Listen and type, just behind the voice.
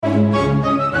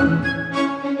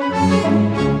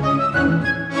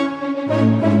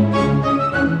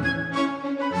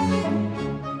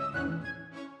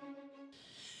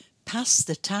past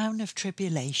the town of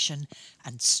Tribulation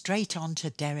and straight on to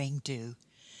Daring Do.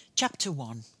 Chapter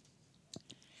 1.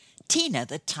 Tina,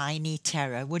 the tiny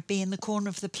terror, would be in the corner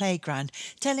of the playground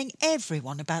telling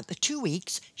everyone about the 2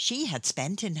 weeks she had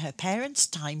spent in her parents'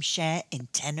 timeshare in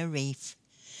Tenerife.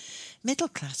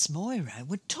 Middle-class Moira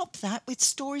would top that with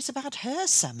stories about her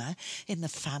summer in the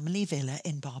family villa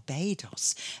in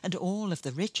Barbados and all of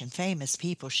the rich and famous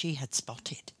people she had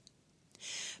spotted.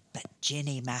 But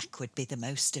Ginny Mac would be the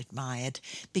most admired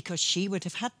because she would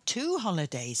have had 2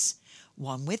 holidays,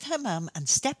 one with her mum and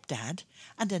stepdad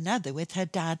and another with her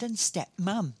dad and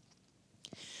stepmum.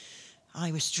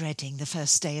 I was dreading the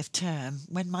first day of term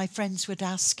when my friends would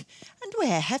ask, "And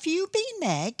where have you been,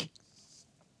 Meg?"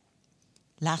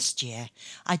 Last year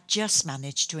I'd just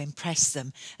managed to impress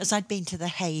them as I'd been to the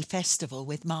Hay Festival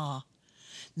with Ma.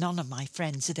 None of my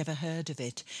friends had ever heard of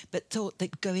it, but thought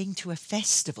that going to a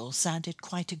festival sounded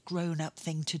quite a grown-up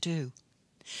thing to do.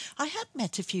 I had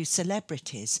met a few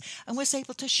celebrities and was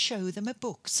able to show them a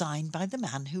book signed by the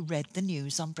man who read the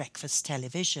news on breakfast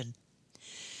television.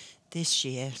 This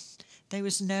year there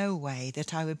was no way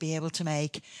that I would be able to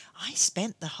make "I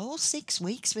spent the whole 6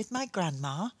 weeks with my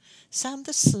grandma" sound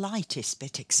the slightest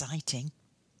bit exciting.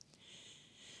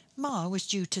 Ma was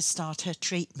due to start her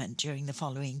treatment during the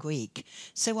following week,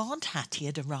 so Aunt Hattie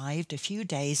had arrived a few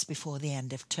days before the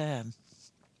end of term.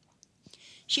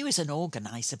 She was an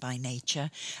organiser by nature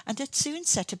and had soon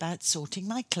set about sorting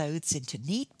my clothes into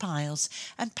neat piles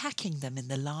and packing them in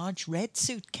the large red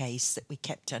suitcase that we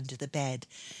kept under the bed,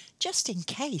 just in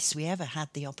case we ever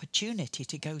had the opportunity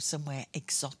to go somewhere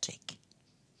exotic.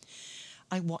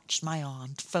 I watched my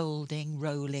aunt folding,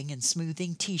 rolling and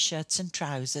smoothing T-shirts and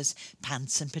trousers,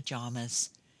 pants and pyjamas.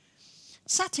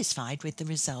 Satisfied with the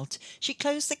result, she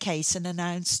closed the case and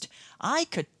announced, "I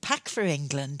could pack for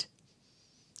England."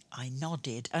 I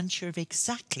nodded, unsure of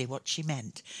exactly what she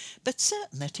meant, but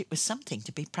certain that it was something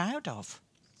to be proud of.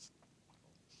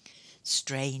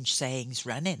 "Strange sayings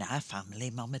run in our family,"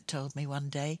 Mum had told me one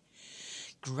day.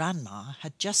 Grandma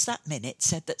had just that minute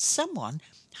said that someone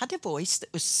had a voice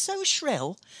that was so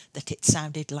shrill that it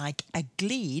sounded like a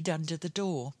gleed under the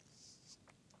door.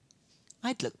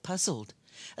 I'd looked puzzled,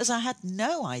 as I had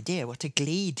no idea what a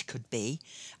gleed could be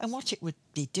and what it would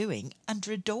be doing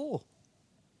under a door.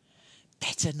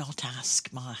 "Better not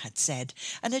ask," Ma had said,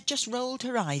 and had just rolled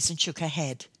her eyes and shook her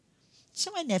head.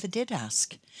 So I never did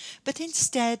ask, but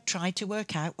instead tried to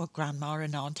work out what Grandma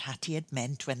and Aunt Hattie had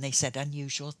meant when they said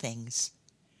unusual things.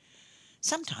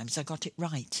 Sometimes I got it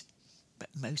right,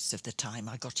 but most of the time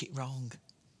I got it wrong.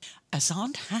 As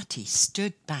Aunt Hattie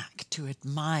stood back to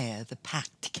admire the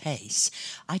packed case,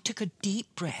 I took a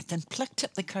deep breath and plucked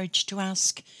up the courage to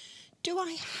ask, "Do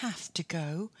I have to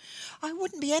go? I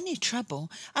wouldn't be any trouble,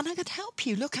 and I could help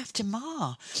you look after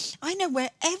Ma. I know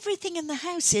where everything in the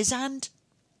house is, and—"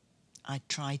 I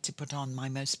tried to put on my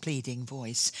most pleading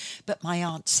voice, but my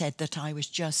aunt said that I was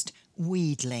just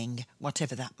wheedling,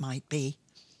 whatever that might be.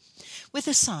 With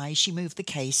a sigh, she moved the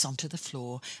case onto the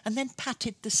floor and then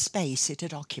patted the space it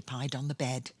had occupied on the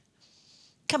bed.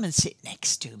 "Come and sit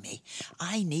next to me.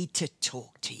 I need to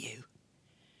talk to you."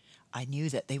 I knew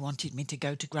that they wanted me to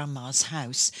go to Grandma's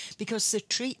house because the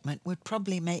treatment would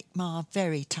probably make Ma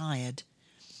very tired.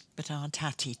 But Aunt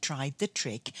Hattie tried the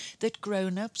trick that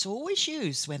grown-ups always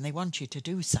use when they want you to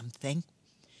do something.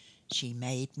 She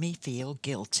made me feel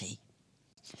guilty.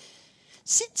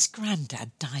 "Since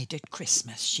Grandad died at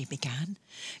Christmas," she began,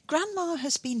 "Grandma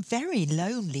has been very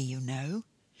lonely, you know.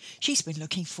 She's been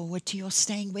looking forward to your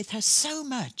staying with her so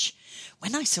much.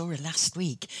 When I saw her last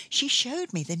week, she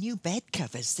showed me the new bed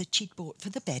covers that she'd bought for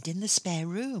the bed in the spare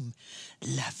room.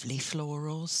 Lovely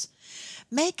florals.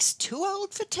 'Meg's too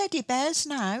old for teddy bears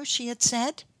now,' she had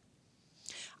said."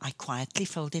 I quietly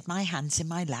folded my hands in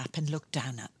my lap and looked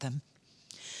down at them.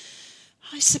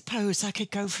 "I suppose I could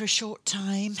go for a short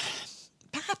time,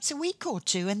 perhaps a week or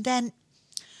 2, and then—"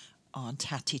 Aunt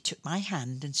Hattie took my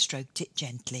hand and stroked it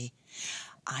gently.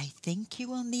 "I think you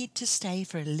will need to stay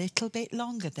for a little bit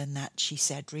longer than that," she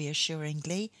said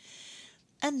reassuringly,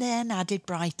 and then added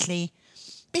brightly,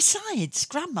 "Besides,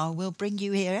 Grandma will bring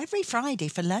you here every Friday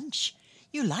for lunch.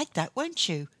 You like that, won't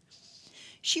you?"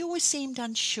 She always seemed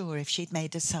unsure if she'd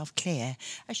made herself clear,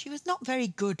 as she was not very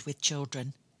good with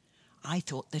children. I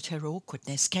thought that her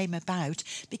awkwardness came about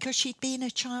because she'd been a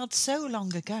child so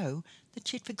long ago that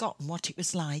she'd forgotten what it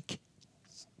was like.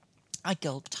 I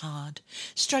gulped hard,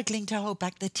 struggling to hold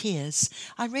back the tears.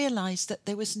 I realised that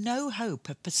there was no hope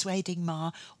of persuading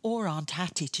Ma or Aunt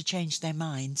Hattie to change their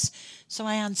minds, so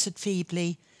I answered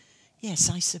feebly, "Yes,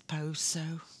 I suppose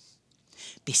so."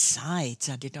 "Besides,"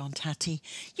 added Aunt Hattie,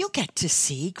 "you'll get to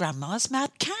see Grandma's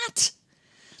mad cat."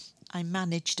 I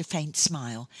managed a faint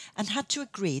smile and had to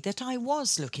agree that I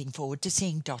was looking forward to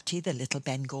seeing Dotty, the little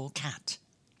Bengal cat.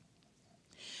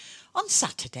 On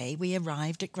Saturday we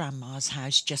arrived at Grandma's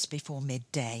house just before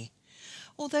midday.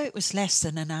 Although it was less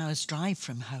than an hour's drive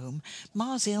from home,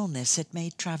 Ma's illness had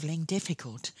made travelling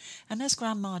difficult, and as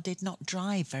Grandma did not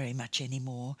drive very much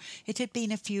anymore, it had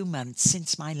been a few months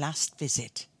since my last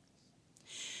visit.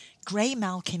 Grey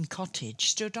Malkin Cottage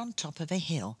stood on top of a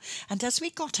hill, and as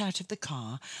we got out of the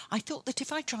car, I thought that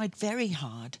if I tried very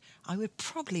hard, I would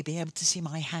probably be able to see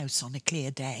my house on a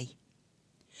clear day.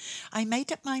 I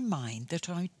made up my mind that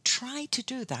I would try to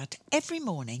do that every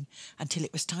morning until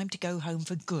it was time to go home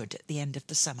for good at the end of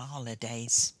the summer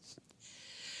holidays.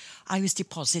 I was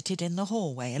deposited in the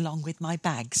hallway along with my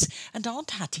bags, and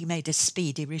Aunt Hattie made a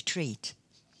speedy retreat.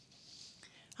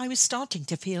 I was starting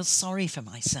to feel sorry for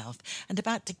myself and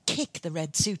about to kick the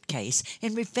red suitcase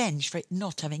in revenge for it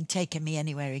not having taken me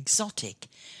anywhere exotic,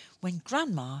 when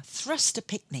Grandma thrust a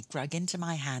picnic rug into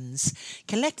my hands,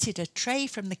 collected a tray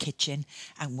from the kitchen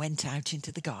and went out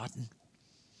into the garden.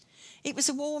 It was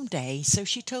a warm day, so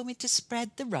she told me to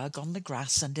spread the rug on the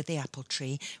grass under the apple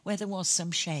tree where there was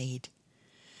some shade.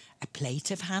 A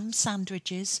plate of ham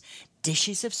sandwiches,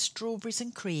 dishes of strawberries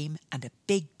and cream, and a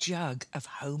big jug of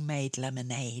homemade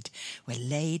lemonade were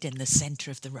laid in the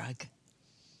centre of the rug.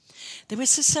 There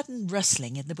was a sudden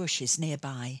rustling in the bushes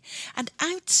nearby, and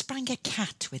out sprang a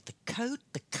cat with the coat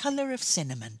the colour of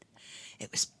cinnamon.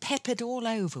 It was peppered all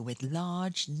over with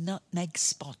large nutmeg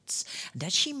spots, and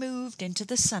as she moved into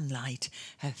the sunlight,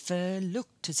 her fur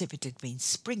looked as if it had been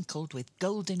sprinkled with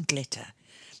golden glitter.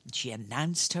 She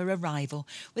announced her arrival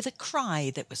with a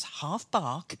cry that was half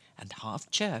bark and half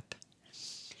chirp.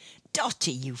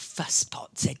 "Dotty, you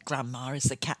fusspot," said Grandma as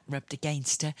the cat rubbed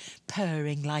against her,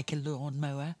 purring like a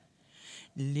lawn-mower.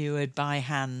 "Lured by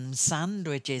ham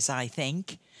sandwiches, I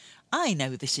think. I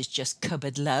know this is just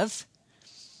cupboard love."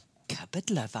 Cupboard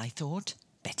love, I thought.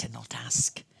 Better not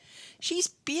ask. "She's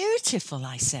beautiful,"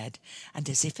 I said, and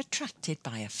as if attracted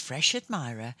by a fresh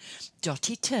admirer,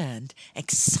 Dotty turned,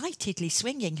 excitedly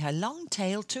swinging her long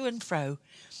tail to and fro.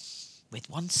 With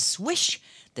one swish,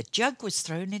 the jug was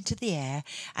thrown into the air,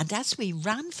 and as we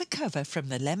ran for cover from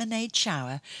the lemonade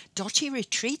shower, Dotty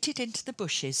retreated into the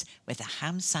bushes with a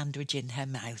ham sandwich in her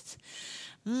mouth.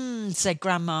 Said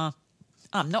Grandma.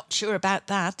 "I'm not sure about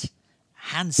that.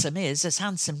 Handsome is as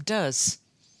handsome does."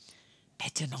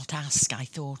 Better not ask, I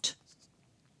thought.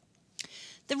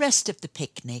 The rest of the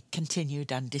picnic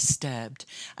continued undisturbed,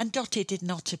 and Dotty did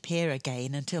not appear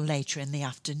again until later in the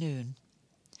afternoon.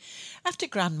 After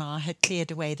Grandma had cleared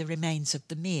away the remains of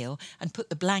the meal and put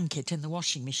the blanket in the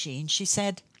washing machine, she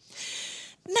said,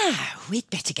 "Now we'd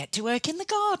better get to work in the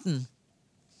garden."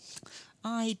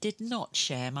 I did not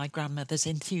share my grandmother's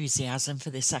enthusiasm for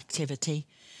this activity.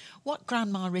 What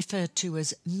Grandma referred to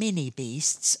as mini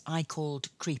beasts I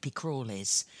called creepy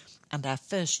crawlies, and our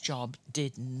first job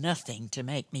did nothing to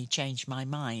make me change my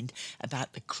mind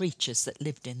about the creatures that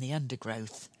lived in the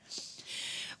undergrowth.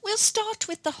 "We'll start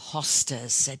with the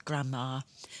hostas," said Grandma.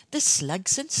 "The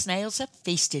slugs and snails have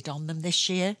feasted on them this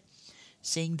year."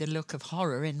 Seeing the look of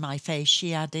horror in my face,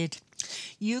 she added,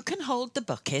 "You can hold the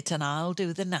bucket and I'll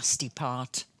do the nasty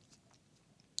part."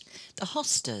 The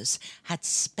hostas had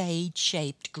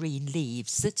spade-shaped green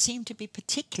leaves that seemed to be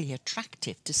particularly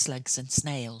attractive to slugs and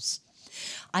snails.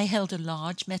 I held a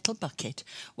large metal bucket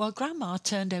while Grandma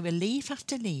turned over leaf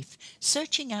after leaf,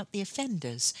 searching out the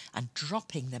offenders and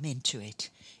dropping them into it,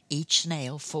 each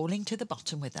snail falling to the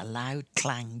bottom with a loud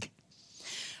clang.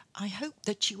 I hoped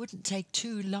that she wouldn't take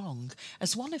too long,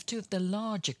 as one or two of the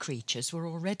larger creatures were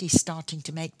already starting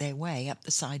to make their way up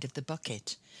the side of the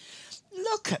bucket.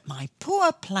 "Look at my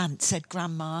poor plant," said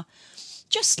Grandma,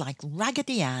 "just like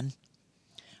Raggedy Ann."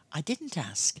 I didn't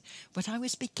ask, but I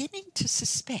was beginning to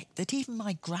suspect that even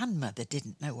my grandmother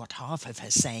didn't know what half of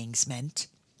her sayings meant.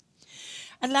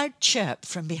 A loud chirp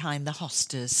from behind the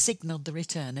hostas signalled the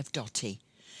return of Dotty.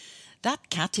 "That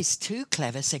cat is too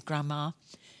clever," said Grandma.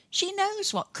 "She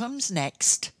knows what comes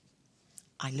next."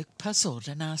 I looked puzzled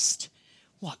and asked,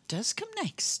 "What does come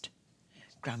next?"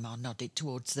 Grandma nodded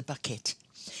towards the bucket.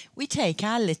 "We take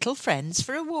our little friends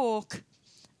for a walk."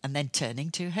 And then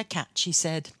turning to her cat, she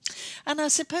said, "And I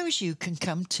suppose you can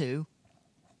come too."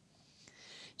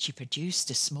 She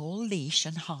produced a small leash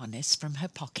and harness from her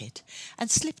pocket and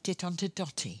slipped it onto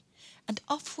Dotty, and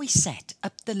off we set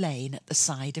up the lane at the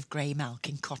side of Grey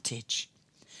Malkin Cottage.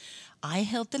 I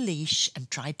held the leash and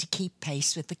tried to keep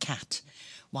pace with the cat,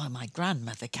 while my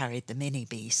grandmother carried the mini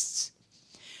beasts.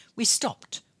 We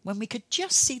stopped when we could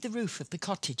just see the roof of the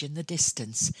cottage in the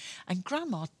distance, and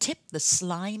Grandma tipped the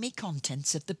slimy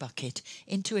contents of the bucket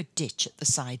into a ditch at the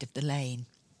side of the lane.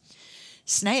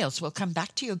 Snails will come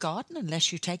back to your garden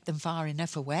unless you take them far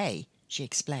enough away, she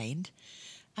explained.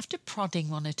 After prodding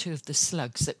one or two of the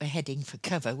slugs that were heading for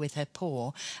cover with her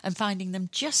paw and finding them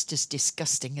just as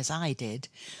disgusting as I did,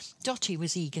 Dotty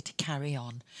was eager to carry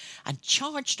on and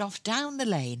charged off down the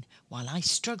lane while I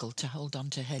struggled to hold on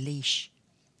to her leash.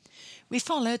 We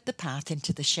followed the path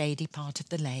into the shady part of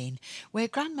the lane where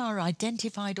Grandma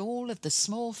identified all of the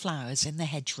small flowers in the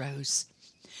hedgerows.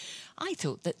 I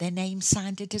thought that their names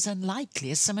sounded as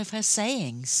unlikely as some of her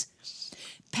sayings.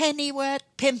 "Pennywort,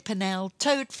 pimpernel,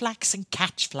 toadflax and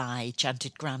catchfly,"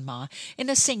 chanted Grandma in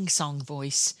a sing-song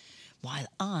voice, while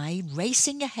I,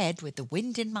 racing ahead with the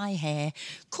wind in my hair,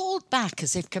 called back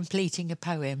as if completing a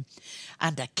poem,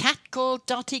 "And a cat called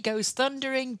Dotty goes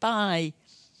thundering by."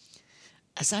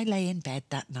 As I lay in bed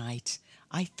that night,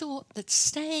 I thought that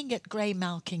staying at Grey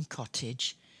Malkin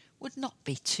Cottage would not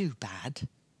be too bad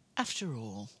after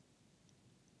all.